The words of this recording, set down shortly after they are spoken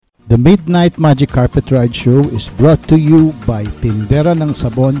The Midnight Magic Carpet Ride Show is brought to you by Tindera ng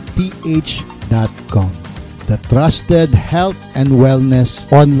Sabon PH.com, the trusted health and wellness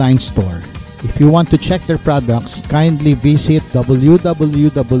online store. If you want to check their products, kindly visit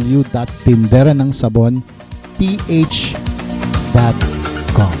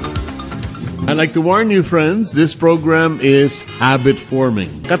www.tinderanangSabonPH.com. I'd like to warn you, friends, this program is habit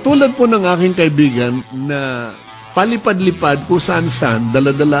forming. Katulad po ng aking kaibigan na palipad-lipad kung saan-saan,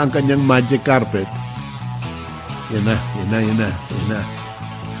 dala-dala ang kanyang magic carpet. Yan na.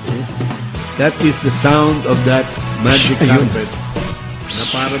 See? That is the sound of that magic carpet. Na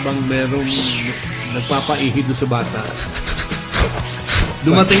para bang merong nagpapaihi doon sa bata.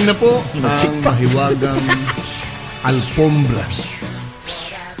 Dumating na po ang mahiwagang alfombra.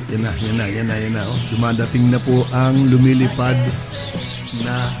 Yan na. Oh. Dumadating na po ang lumilipad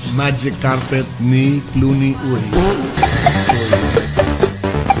na magic carpet ni Clooney Uy.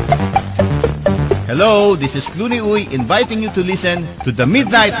 Hello, this is Clooney Uy inviting you to listen to the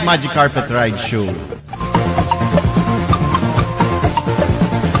Midnight Magic Carpet Ride Show.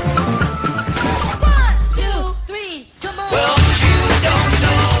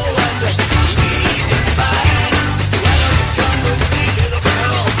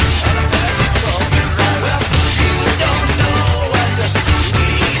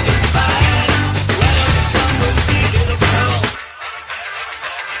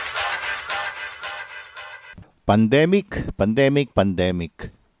 Pandemic.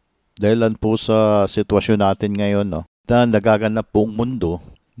 Dahil po sa sitwasyon natin ngayon, no, na nagaganap pong mundo,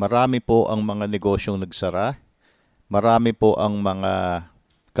 marami po ang mga negosyong nagsara, marami po ang mga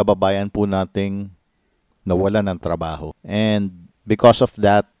kababayan po nating nawalan ng trabaho. And because of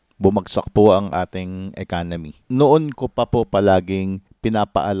that, bumagsak po ang ating economy. Noon ko pa po palaging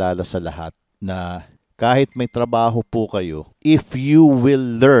pinapaalala sa lahat na kahit may trabaho po kayo, if you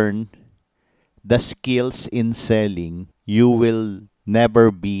will learn the skills in selling, you will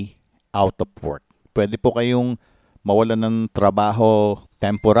never be out of work. Pwede po kayong mawalan ng trabaho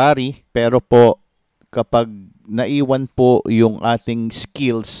temporary, pero po kapag naiwan po yung ating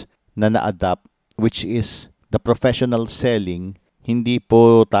skills na na-adapt, which is the professional selling, hindi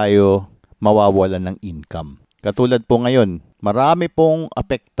po tayo mawawalan ng income. Katulad po ngayon, marami pong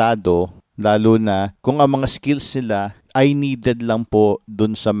apektado, lalo na kung ang mga skills nila ay needed lang po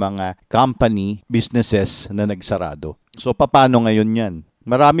dun sa mga company, businesses na nagsarado. So, paano ngayon yan?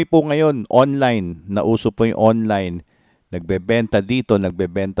 Marami po ngayon online, nauso po yung online, nagbebenta dito,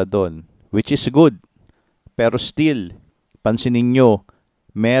 nagbebenta doon, which is good. Pero still, pansinin nyo,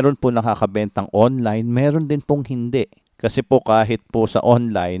 meron po nakakabentang online, meron din pong hindi. Kasi po kahit po sa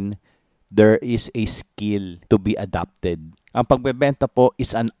online, there is a skill to be adapted. Ang pagbebenta po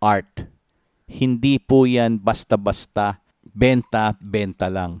is an art. Hindi po yan basta-basta benta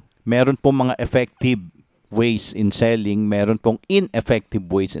lang. Meron pong mga effective ways in selling, meron pong ineffective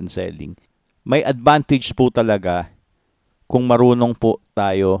ways in selling. May advantage po talaga kung marunong po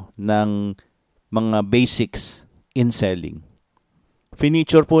tayo ng mga basics in selling.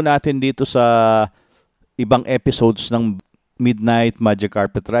 Feature po natin dito sa ibang episodes ng Midnight Magic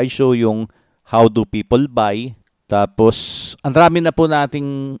Carpet Ride Show yung How Do People Buy. Tapos, ang dami na po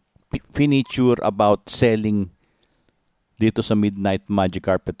nating feature about selling dito sa Midnight Magic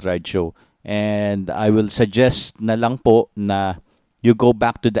Carpet Ride Show. And I will suggest na lang po na you go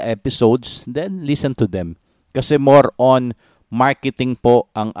back to the episodes, then listen to them. Kasi more on marketing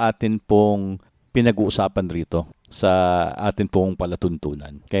po ang atin pong pinag-uusapan rito sa atin pong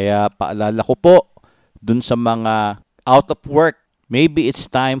palatuntunan. Kaya paalala ko po dun sa mga out of work, maybe it's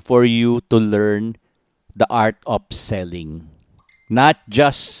time for you to learn the art of selling. Not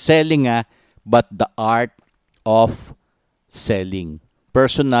just selling, but the art of selling,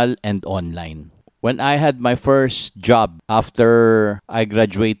 personal and online. When I had my first job after I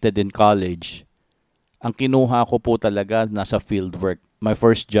graduated in college, ang kinuha ko po talaga nasa field work. My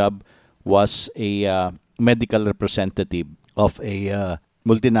first job was a medical representative of a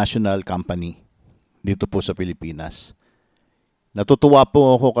multinational company dito po sa Pilipinas. Natutuwa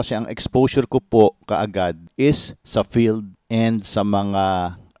po ako kasi ang exposure ko po kaagad is sa field and sa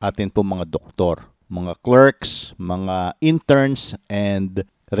mga atin po mga doktor, mga clerks, mga interns, and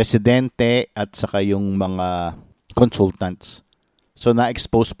residente at saka yung mga consultants. So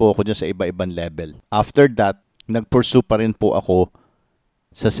na-expose po ako dyan sa iba-ibang level. After that, nag-pursue pa rin po ako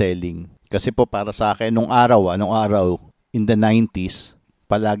sa selling. Kasi po para sa akin, nung araw, in the 90s,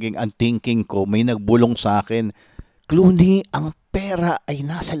 palaging ang thinking ko, may nagbulong sa akin, Clooney, ang pera ay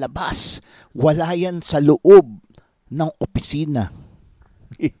nasa labas. Wala yan sa loob ng opisina.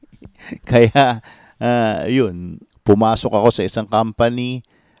 Kaya, yun, pumasok ako sa isang company,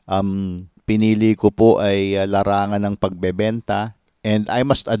 pinili ko po ay larangan ng pagbebenta. And I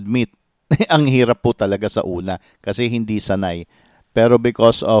must admit, ang hirap po talaga sa una kasi hindi sanay. Pero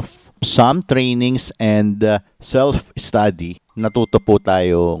because of some trainings and self-study, natuto po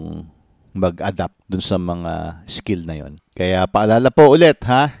tayong mag-adapt dun sa mga skill na yon. Kaya paalala po ulit,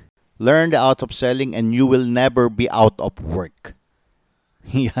 ha? Learn the art of selling and you will never be out of work.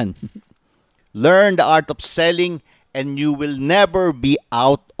 Yan. Learn the art of selling and you will never be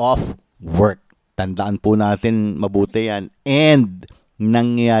out of work. Tandaan po natin mabuti yan. And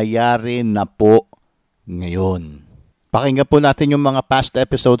nangyayari na po ngayon. Pakinggan po natin yung mga past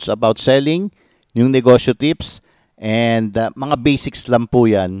episodes about selling, yung negosyo tips, and mga basics lang po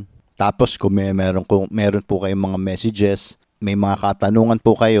yan. Tapos kung meron po kayong mga messages, may mga katanungan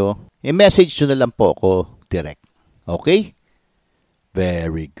po kayo, i-message nyo na lang po ako direct. Okay?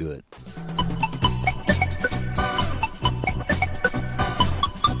 Very good.